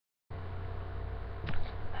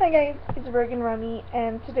Hi guys, it's Brogan Rummy,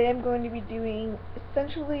 and today I'm going to be doing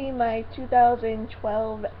essentially my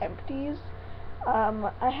 2012 empties.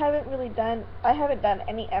 I haven't done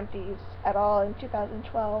any empties at all in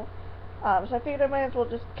 2012, so I figured I might as well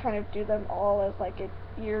just kind of do them all as like a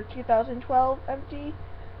year 2012 empty.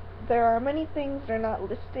 There are many things that are not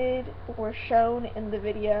listed or shown in the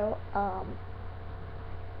video.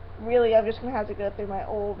 Really, I'm just going to have to go through my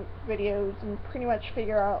old videos and pretty much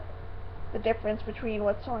figure out the difference between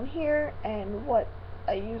what's on here and what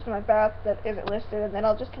I used in my bath that isn't listed, and then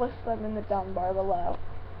I'll just list them in the down bar below.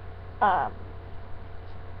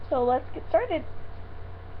 So let's get started.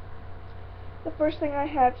 The first thing I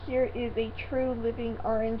have here is a True Living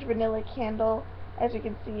Orange Vanilla Candle. As you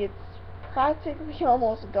can see, it's practically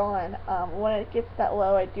almost gone. When it gets that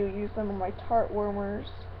low, I do use them on my tart warmers.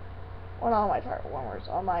 Well, not on my tart warmers,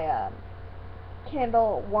 on my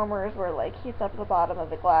candle warmers where it like heats up the bottom of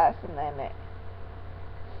the glass and then it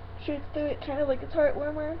shoots through it, kind of like a tart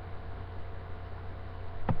warmer.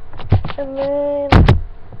 And then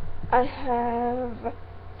I have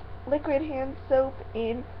liquid hand soap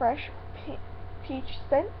in fresh peach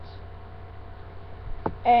scent,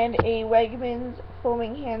 and a Wegmans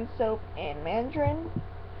foaming hand soap in mandarin.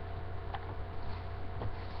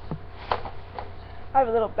 I have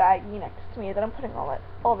a little baggie next to me that I'm putting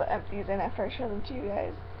all the empties in after I show them to you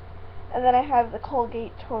guys. And then I have the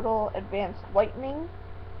Colgate Total Advanced Whitening.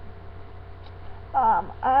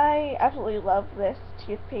 I absolutely love this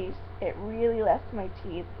toothpaste. It really left my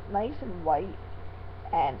teeth nice and white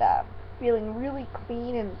and feeling really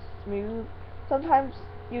clean and smooth. Sometimes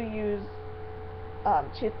you use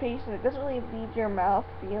toothpaste and it doesn't really leave your mouth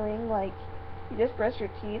feeling like you just brushed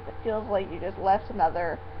your teeth. It feels like you just left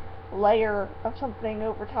another layer of something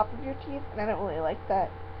over top of your teeth, and I don't really like that.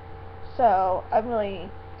 So I really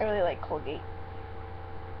like Colgate.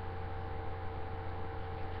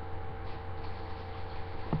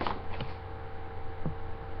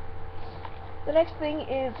 The next thing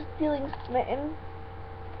is Feeling Smitten.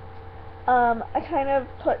 I kind of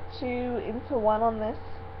put two into one on this.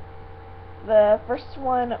 The first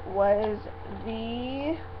one was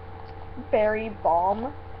the Berry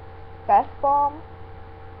Balm Bath Bomb,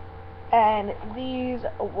 and these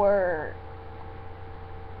were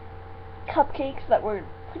cupcakes that were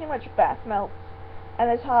pretty much bath melts,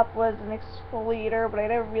 and the top was an exfoliator, but I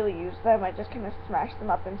never really used them. I just kind of smashed them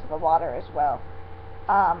up into the water as well.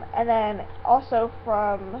 And then also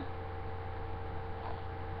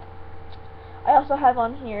I also have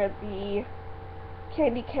on here the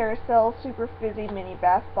Candy Carousel Super Fizzy Mini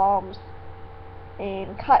Bath Bombs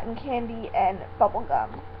in cotton candy and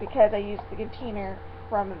bubblegum, because I used the container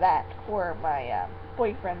from that for my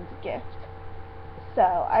boyfriend's gift. So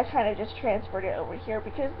I kind of just transferred it over here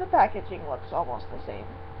because the packaging looks almost the same.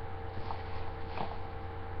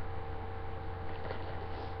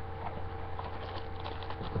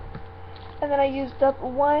 And then I used up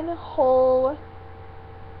one whole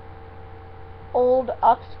old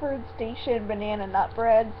Oxford Station banana nut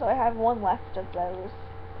bread, so I have one left of those.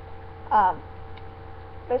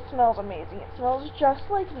 This smells amazing. It smells just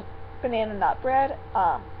like banana nut bread,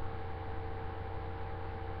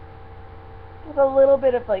 with a little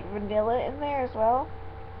bit of like vanilla in there as well.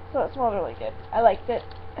 So it smells really good. I liked it,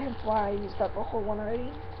 hence why I used up a whole one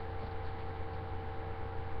already.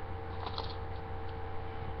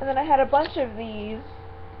 And then I had a bunch of these.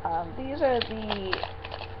 These are the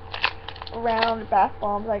round bath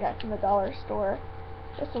bombs I got from the dollar store.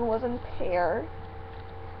 This one was in pear.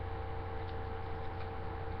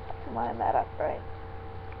 I can line that up right.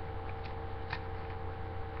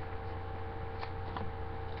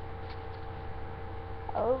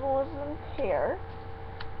 Those was in pear.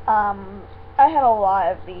 I had a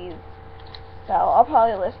lot of these, so I'll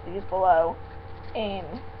probably list these below in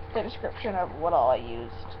the description of what all I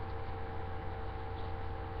used.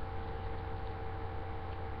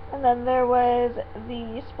 And then there was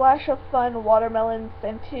the Splash of Fun watermelon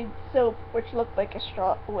scented soap, which looked like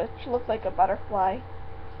a butterfly.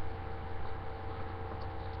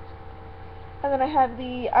 And then I have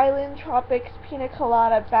the Island Tropics Pina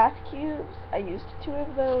Colada bath cubes. I used two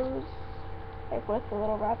of those. I put the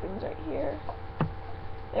little wrappings right here.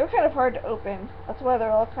 They were kind of hard to open. That's why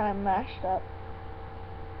they're all kind of mashed up.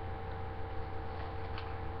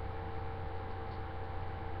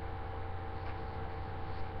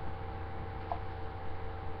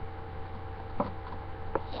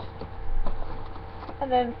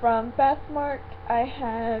 And then from Bathmark, I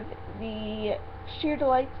have the Sheer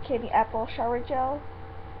Delights Candy Apple Shower Gel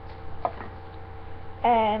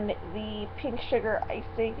and the Pink Sugar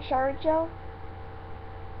Icing Shower Gel.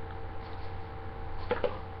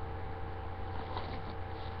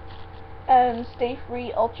 and Stay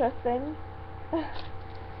Free Ultra Thin.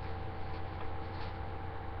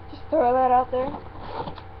 Just throw that out there.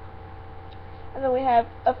 And then we have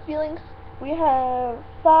we have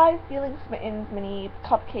 5 Feeling Smitten mini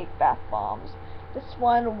cupcake bath bombs. This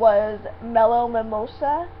one was Mellow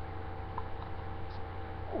Mimosa,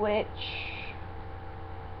 which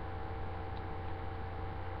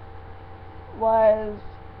was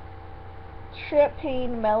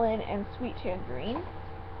champagne, melon, and sweet tangerine.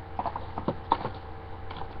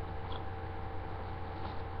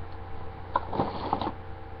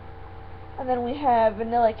 And then we have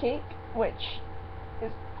vanilla cake, which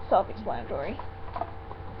is self-explanatory.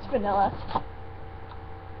 It's vanilla.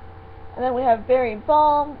 And then we have berry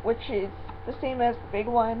balm, which is the same as the big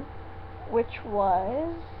one, which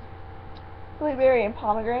was blueberry and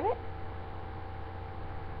pomegranate.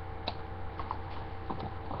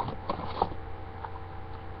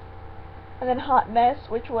 And then Hot Mess,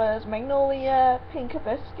 which was magnolia, pink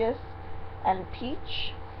hibiscus, and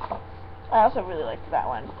peach. I also really liked that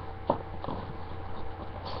one.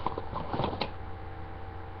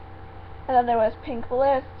 And then there was Pink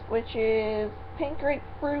Bliss, which is pink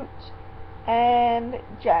grapefruit and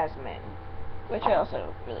jasmine, which I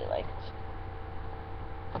also really liked.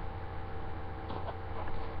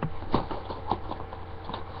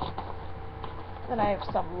 Then I have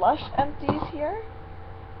some Lush Empties here.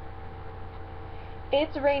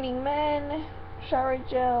 It's Raining Men, Shower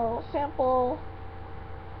Gel Sample,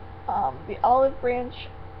 the Olive Branch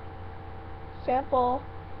Sample,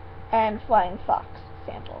 and Flying Fox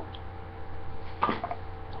Sample.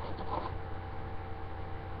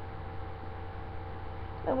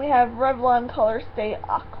 Then we have Revlon Color Stay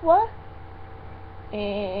Aqua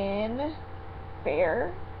in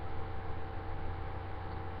Fair.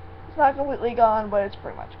 It's not completely gone, but it's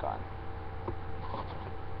pretty much gone.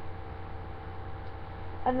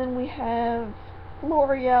 And then we have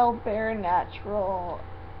L'Oreal Bare Natural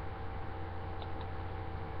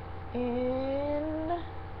in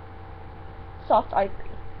Soft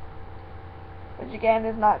Ivory, which again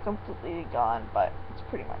is not completely gone, but it's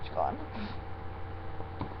pretty much gone.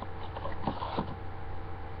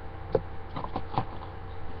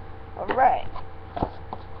 Alright.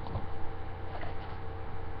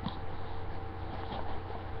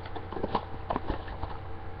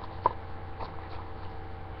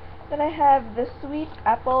 Then I have the sweet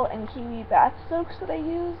apple and kiwi bath soaks that I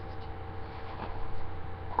used,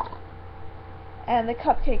 and the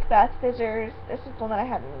cupcake bath fizzers. This is one that I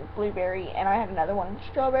had in blueberry, and I had another one in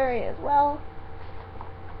strawberry as well.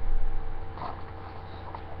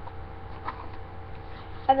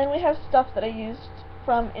 And then we have stuff that I used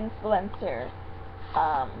from Influencer.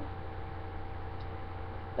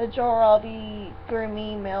 The Joraldi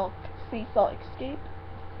Gourmet Milk Sea Salt Escape.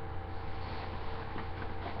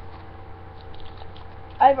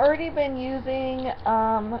 I've already been using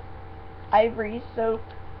Ivory soap,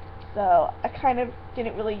 so I kind of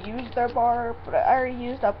didn't really use their bar, but I already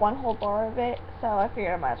used up one whole bar of it, so I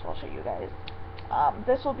figured I might as well show you guys.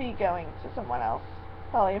 This will be going to someone else,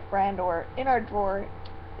 probably a friend, or in our drawer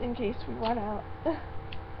in case we run out.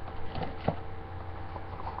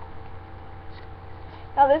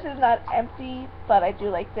 Now this is not empty, but I do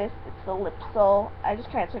like this. It's the lip sole. I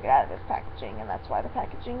just kind of took it out of this packaging, and that's why the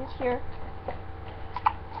packaging is here.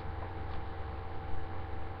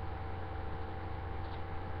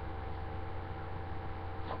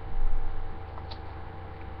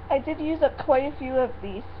 I did use up quite a few of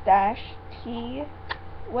the Stash tea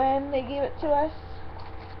when they gave it to us.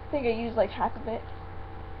 I think I used like half of it.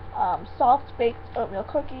 Soft baked oatmeal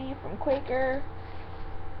cookie from Quaker.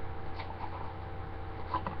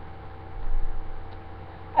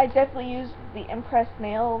 I definitely used the impressed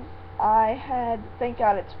nails. I had Thank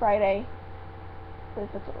God It's Friday. I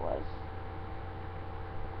believe that's what it was.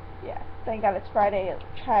 Yeah, Thank God It's Friday. It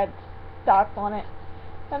had dots on it.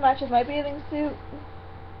 That matches my bathing suit.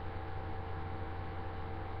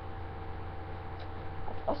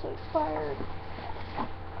 Also expired.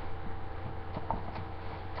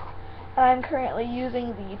 I'm currently using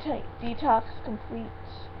the Detox Complete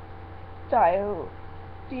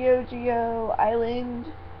Diogeo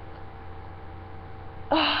Island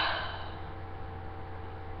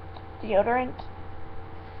deodorant.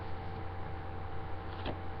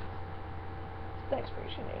 The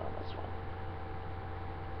expiration date on this one.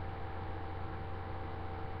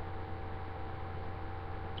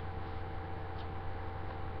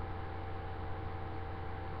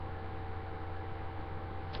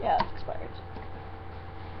 Yeah, it's expired.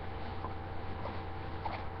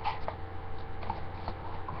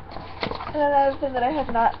 And another thing that I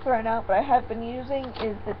have not thrown out, but I have been using,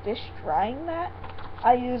 is the dish drying mat.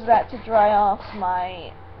 I use that to dry off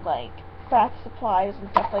my, like, bath supplies and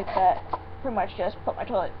stuff like that. Pretty much just put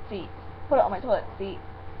it on my toilet seat,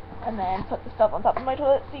 and then put the stuff on top of my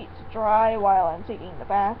toilet seat to dry while I'm taking the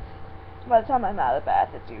bath. By the time I'm out of the bath,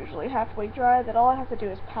 it's usually halfway dry, then all I have to do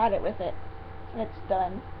is pat it with it, and it's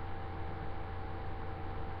done.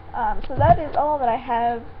 So that is all that I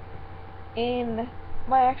have in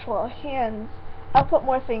my actual hands. I'll put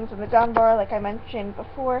more things in the down bar like I mentioned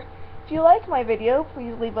before. If you like my video,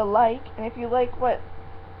 please leave a like, and if you like what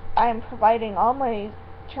I'm providing on my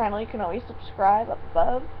channel, you can always subscribe up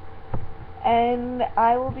above. And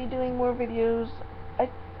I will be doing more videos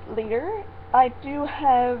later. I do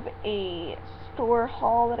have a store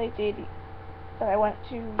haul that I went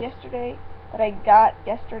to yesterday, that I got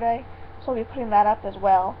yesterday, so I'll be putting that up as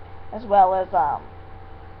well as I'll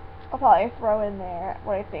probably throw in there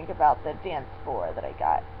what I think about the dance floor that I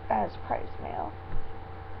got as prize mail.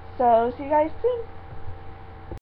 So, see you guys soon.